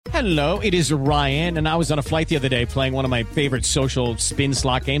Hello, it is Ryan, and I was on a flight the other day playing one of my favorite social spin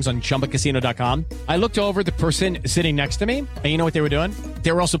slot games on ChumbaCasino.com. I looked over at the person sitting next to me, and you know what they were doing?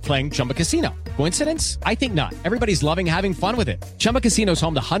 They were also playing Chumba Casino. Coincidence? I think not. Everybody's loving having fun with it. Chumba Casino is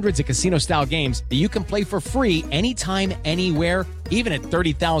home to hundreds of casino-style games that you can play for free anytime, anywhere, even at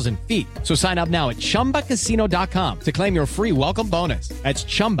 30,000 feet. So sign up now at ChumbaCasino.com to claim your free welcome bonus. That's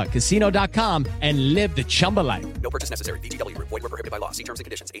ChumbaCasino.com and live the Chumba life. No purchase necessary. VGW. Void where prohibited by law. See terms and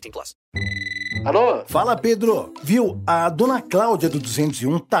conditions. 18+. Alô? Fala, Pedro. Viu, a dona Cláudia do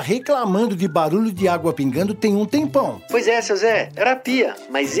 201 tá reclamando de barulho de água pingando tem um tempão. Pois é, seu Zé, era a pia,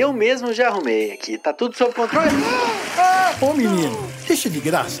 mas eu mesmo já arrumei aqui. Tá tudo sob controle? Ô, menino, deixa de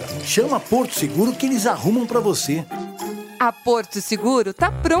graça. Chama Porto Seguro que eles arrumam pra você. A Porto Seguro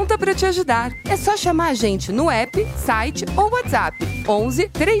tá pronta para te ajudar. É só chamar a gente no app, site ou WhatsApp. 11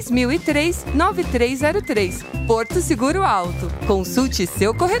 3003 9303. Porto Seguro Alto. Consulte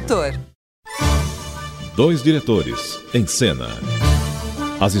seu corretor. Dois diretores em cena.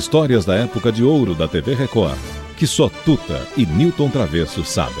 As histórias da época de ouro da TV Record, que só Tuta e Newton Travesso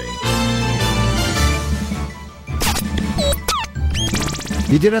sabem.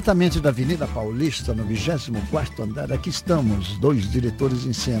 E diretamente da Avenida Paulista, no 24º andar, aqui estamos, dois diretores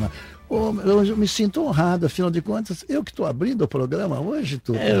em cena. Eu me sinto honrado, afinal de contas, eu que estou abrindo o programa hoje,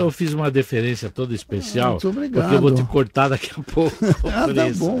 Tuta. Eu fiz uma deferência toda especial, muito obrigado. Porque eu vou te cortar daqui a pouco. Tá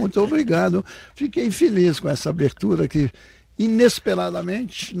bom, muito obrigado. Fiquei feliz com essa abertura que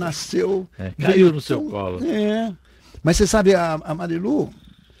inesperadamente nasceu. Caiu no seu colo. Mas você sabe, a Marilu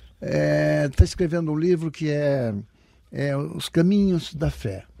está escrevendo um livro que é Os Caminhos da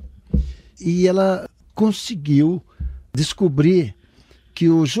Fé. E ela conseguiu descobrir que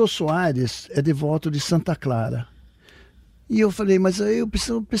o Jô Soares é devoto de Santa Clara. E eu falei, mas eu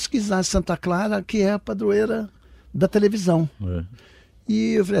preciso pesquisar Santa Clara, que é a padroeira da televisão.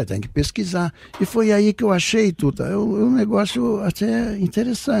 E eu falei, tem que pesquisar. E foi aí que eu achei, Tuta, um negócio até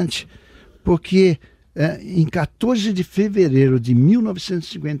interessante. Porque em 14 de fevereiro de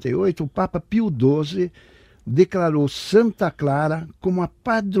 1958, o Papa Pio XII declarou Santa Clara como a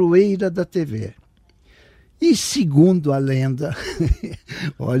padroeira da TV. E segundo a lenda,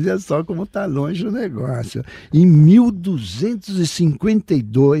 olha só como está longe o negócio, em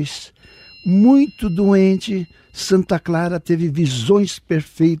 1252, muito doente, Santa Clara teve visões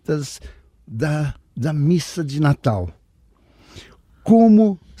perfeitas da missa de Natal,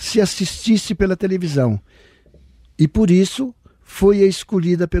 como se assistisse pela televisão. E por isso foi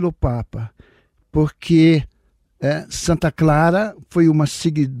escolhida pelo Papa, porque Santa Clara foi uma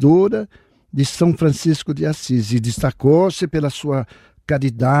seguidora de São Francisco de Assis e destacou-se pela sua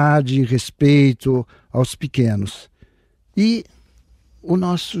caridade e respeito aos pequenos. E o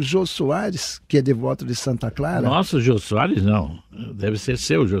nosso Jô Soares, que é devoto de Santa Clara... Nosso Jô Soares, não. Deve ser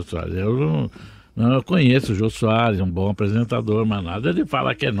seu Jô Soares. Eu não conheço o Jô Soares, um bom apresentador, mas nada de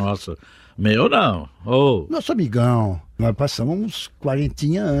falar que é nosso. Meu não. Nosso amigão. Nós passamos uns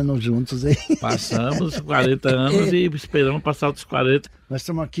 40 anos juntos aí. Passamos 40 anos e esperamos passar outros 40. Nós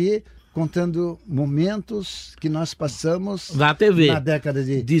estamos aqui contando momentos que nós passamos na TV, na década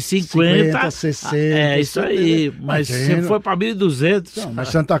de 50, 60. Isso aí, mas você foi para 1200. Não, mas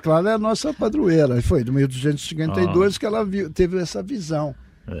Santa Clara é a nossa padroeira, e foi de 1252 que ela teve essa visão.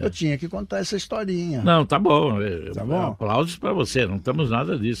 Eu tinha que contar essa historinha. Não, tá bom. Tá bom? Aplausos para você, não estamos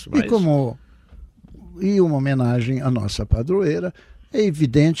nada disso. Mas... E uma homenagem à nossa padroeira, é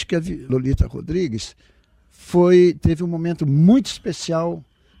evidente que a Lolita Rodrigues teve um momento muito especial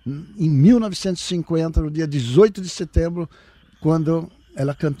em 1950, no dia 18 de setembro, quando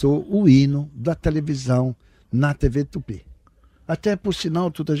ela cantou o hino da televisão na TV Tupi. Até por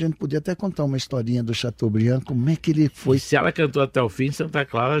sinal, a gente podia até contar uma historinha do Chateaubriand, como é que ele foi... E se ela cantou até o fim, Santa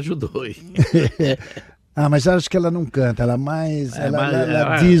Clara ajudou. Mas acho que ela não canta, ela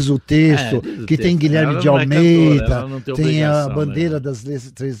diz o texto, que tem Guilherme de Almeida, tem a bandeira das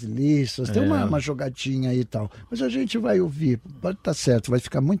 13 listas, tem uma jogadinha aí e tal. Mas a gente vai ouvir, pode estar certo, vai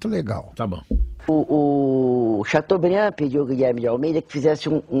ficar muito legal. Tá bom. O Chateaubriand pediu ao Guilherme de Almeida que fizesse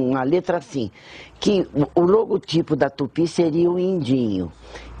uma letra assim, que o logotipo da Tupi seria o indinho.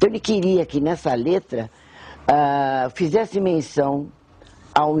 Então ele queria que nessa letra fizesse menção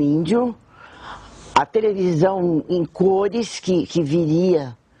ao índio, a televisão em cores que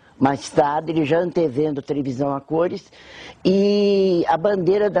viria mais tarde, ele já antevendo televisão a cores, e a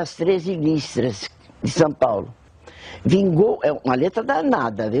bandeira das 13 listras de São Paulo. Vingou, é uma letra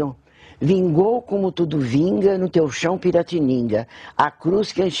danada, viu? Vingou como tudo vinga no teu chão Piratininga, a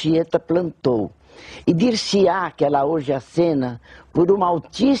cruz que Anchieta plantou. E dir-se-á que ela hoje acena por uma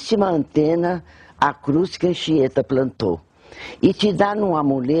altíssima antena a cruz que Anchieta plantou. e te dá num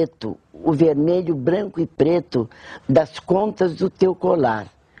amuleto o vermelho, branco e preto das contas do teu colar.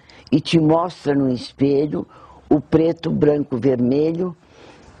 E te mostra no espelho o preto, branco, vermelho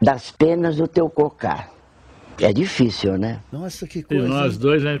das penas do teu cocar. É difícil, né? Nossa, que E coisa. nós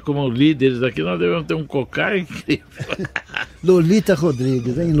dois, né, como líderes daqui, nós devemos ter um cocar incrível. Lolita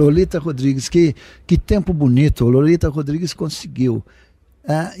Rodrigues, hein? Lolita Rodrigues, que tempo bonito. Lolita Rodrigues conseguiu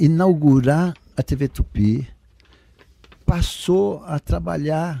inaugurar a TV Tupi, passou a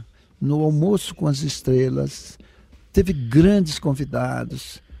trabalhar no Almoço com as Estrelas, teve grandes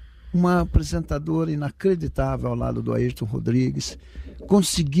convidados, uma apresentadora inacreditável ao lado do Ayrton Rodrigues,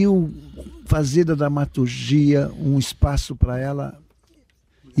 conseguiu fazer da dramaturgia um espaço para ela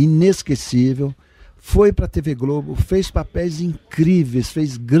inesquecível, foi para a TV Globo, fez papéis incríveis,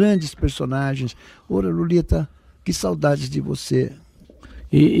 fez grandes personagens. Ora, Lolita, que saudades de você.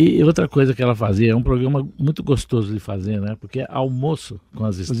 E outra coisa que ela fazia, é um programa muito gostoso de fazer, né? Porque é Almoço com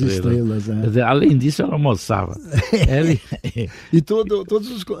as Estrelas. É. Quer dizer, além disso, ela almoçava. E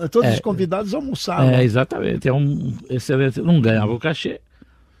todos os convidados almoçavam. Exatamente. É um excelente. Não ganhava o cachê,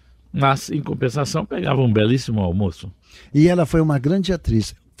 mas, em compensação, pegava um belíssimo almoço. E ela foi uma grande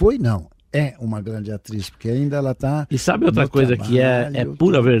atriz. Foi, não. É uma grande atriz, porque ainda ela está. E sabe outra coisa que é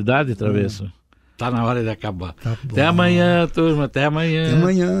pura verdade, Travesso? Tá na hora de acabar. Tá até amanhã, turma. Até amanhã. Até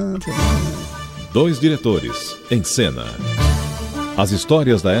amanhã. Dois diretores em cena. As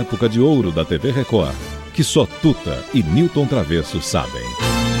histórias da época de ouro da TV Record, que só Tuta e Nilton Travesso sabem.